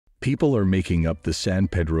People are making up the San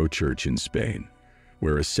Pedro Church in Spain,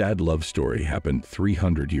 where a sad love story happened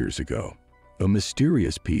 300 years ago. A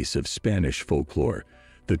mysterious piece of Spanish folklore,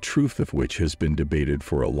 the truth of which has been debated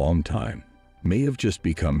for a long time, may have just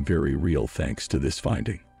become very real thanks to this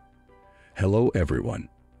finding. Hello everyone.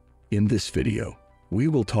 In this video, we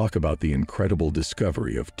will talk about the incredible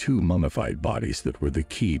discovery of two mummified bodies that were the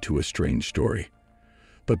key to a strange story.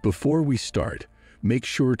 But before we start, make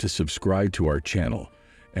sure to subscribe to our channel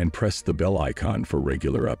and press the bell icon for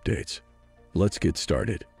regular updates. Let's get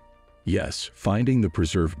started. Yes, finding the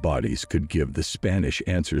preserved bodies could give the Spanish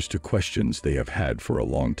answers to questions they have had for a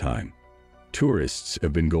long time. Tourists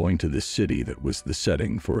have been going to this city that was the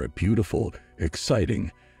setting for a beautiful, exciting,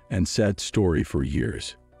 and sad story for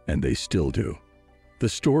years, and they still do. The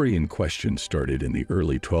story in question started in the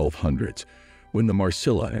early 1200s, when the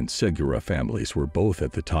Marcilla and Segura families were both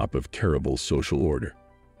at the top of terrible social order.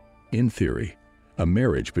 In theory, a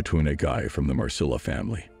marriage between a guy from the Marcilla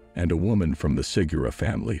family and a woman from the Segura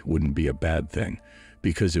family wouldn't be a bad thing,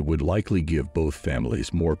 because it would likely give both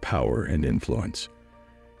families more power and influence.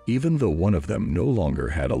 Even though one of them no longer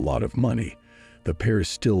had a lot of money, the pair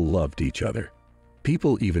still loved each other.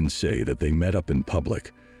 People even say that they met up in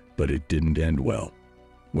public, but it didn't end well.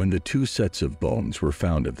 When the two sets of bones were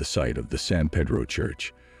found at the site of the San Pedro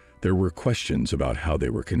Church, there were questions about how they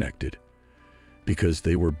were connected. Because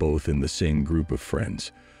they were both in the same group of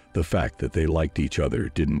friends, the fact that they liked each other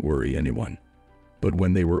didn't worry anyone. But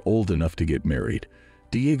when they were old enough to get married,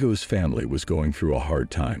 Diego's family was going through a hard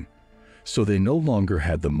time, so they no longer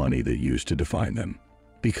had the money they used to define them.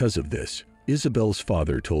 Because of this, Isabel's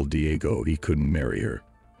father told Diego he couldn't marry her,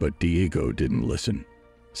 but Diego didn't listen.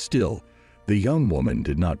 Still, the young woman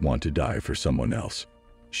did not want to die for someone else.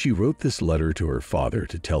 She wrote this letter to her father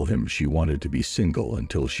to tell him she wanted to be single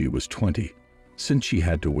until she was 20. Since she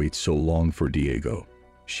had to wait so long for Diego,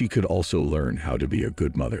 she could also learn how to be a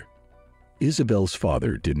good mother. Isabel's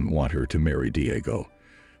father didn't want her to marry Diego,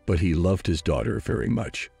 but he loved his daughter very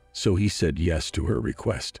much, so he said yes to her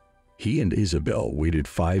request. He and Isabel waited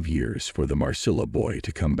 5 years for the Marcilla boy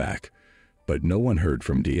to come back, but no one heard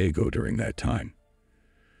from Diego during that time.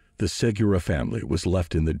 The Segura family was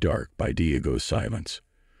left in the dark by Diego's silence.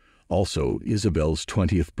 Also, Isabel's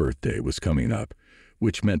 20th birthday was coming up,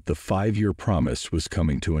 which meant the 5-year promise was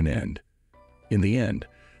coming to an end. In the end,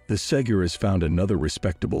 the Seguras found another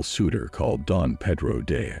respectable suitor called Don Pedro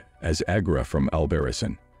de Agra from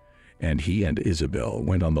Albarracin, and he and Isabel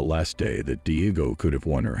went on the last day that Diego could have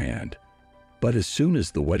won her hand. But as soon as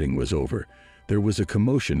the wedding was over, there was a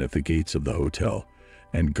commotion at the gates of the hotel,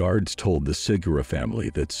 and guards told the Segura family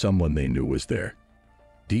that someone they knew was there.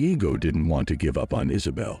 Diego didn't want to give up on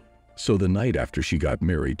Isabel, so the night after she got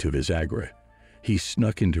married to Visagra, he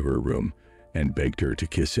snuck into her room and begged her to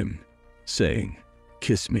kiss him, saying,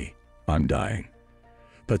 "Kiss me, I'm dying."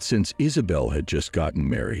 But since Isabel had just gotten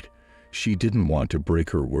married, she didn't want to break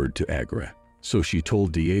her word to Agra, so she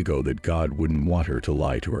told Diego that God wouldn't want her to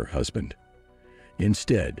lie to her husband.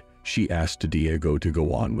 Instead, she asked Diego to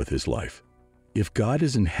go on with his life. "If God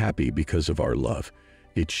isn't happy because of our love,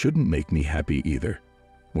 it shouldn't make me happy either."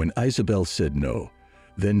 When Isabel said no,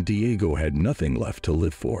 then Diego had nothing left to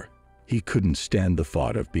live for. He couldn't stand the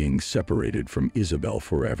thought of being separated from Isabel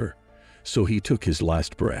forever, so he took his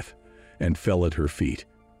last breath and fell at her feet.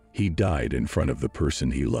 He died in front of the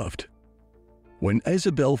person he loved. When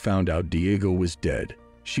Isabel found out Diego was dead,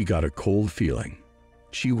 she got a cold feeling.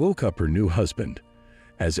 She woke up her new husband,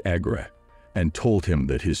 Agra, and told him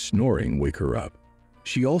that his snoring wake her up.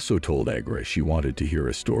 She also told Agra she wanted to hear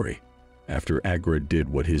a story. After Agra did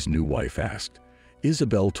what his new wife asked,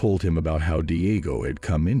 Isabel told him about how Diego had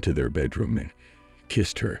come into their bedroom and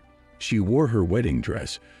kissed her. She wore her wedding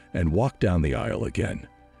dress and walked down the aisle again.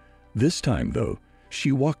 This time, though,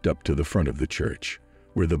 she walked up to the front of the church,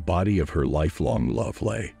 where the body of her lifelong love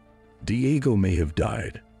lay. Diego may have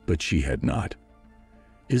died, but she had not.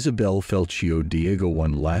 Isabel felt she owed Diego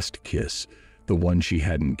one last kiss, the one she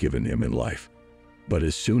hadn't given him in life. But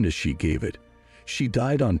as soon as she gave it, she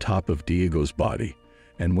died on top of Diego's body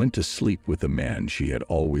and went to sleep with the man she had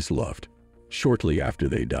always loved. Shortly after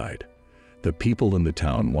they died, the people in the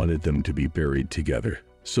town wanted them to be buried together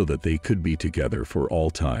so that they could be together for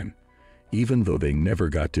all time, even though they never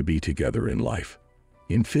got to be together in life.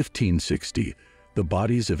 In 1560, the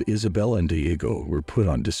bodies of Isabel and Diego were put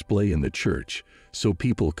on display in the church so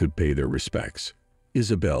people could pay their respects.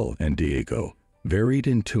 Isabel and Diego buried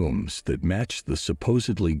in tombs that matched the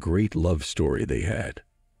supposedly great love story they had.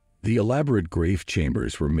 The elaborate grave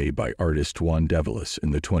chambers were made by artist Juan Develis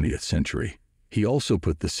in the 20th century. He also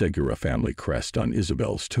put the Segura family crest on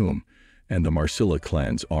Isabel's tomb and the Marcilla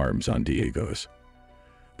clan's arms on Diego's.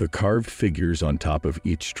 The carved figures on top of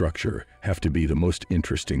each structure have to be the most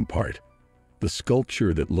interesting part. The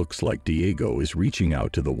sculpture that looks like Diego is reaching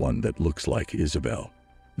out to the one that looks like Isabel.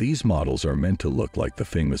 These models are meant to look like the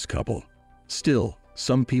famous couple. Still,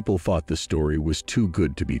 some people thought the story was too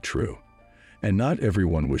good to be true, and not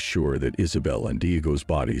everyone was sure that Isabel and Diego's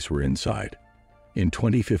bodies were inside. In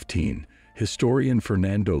 2015, historian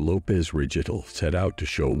Fernando Lopez Regital set out to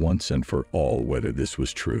show once and for all whether this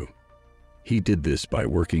was true. He did this by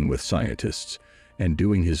working with scientists and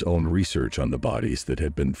doing his own research on the bodies that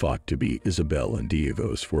had been thought to be Isabel and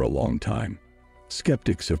Diego's for a long time.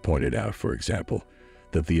 Skeptics have pointed out, for example,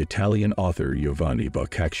 that the Italian author Giovanni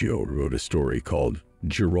Boccaccio wrote a story called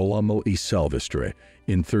Girolamo e Salvestre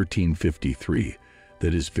in 1353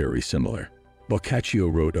 that is very similar. Boccaccio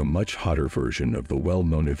wrote a much hotter version of the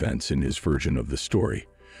well-known events in his version of the story,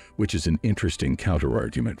 which is an interesting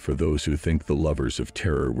counterargument for those who think the lovers of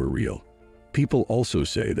terror were real. People also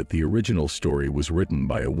say that the original story was written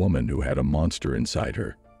by a woman who had a monster inside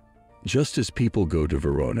her. Just as people go to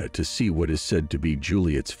Verona to see what is said to be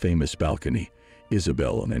Juliet's famous balcony,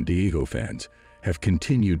 Isabel and Diego fans have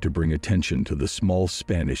continued to bring attention to the small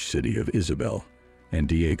Spanish city of Isabel and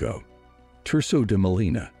Diego. Tirso de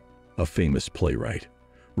Molina, a famous playwright,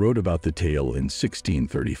 wrote about the tale in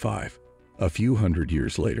 1635. A few hundred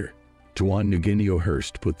years later, Juan Eugenio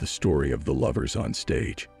Hearst put the story of the lovers on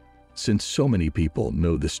stage. Since so many people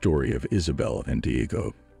know the story of Isabel and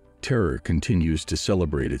Diego, terror continues to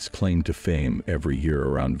celebrate its claim to fame every year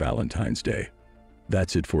around Valentine's Day.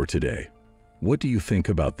 That's it for today. What do you think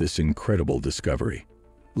about this incredible discovery?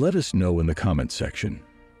 Let us know in the comments section.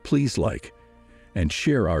 Please like and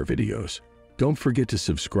share our videos. Don't forget to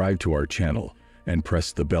subscribe to our channel and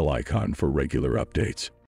press the bell icon for regular updates.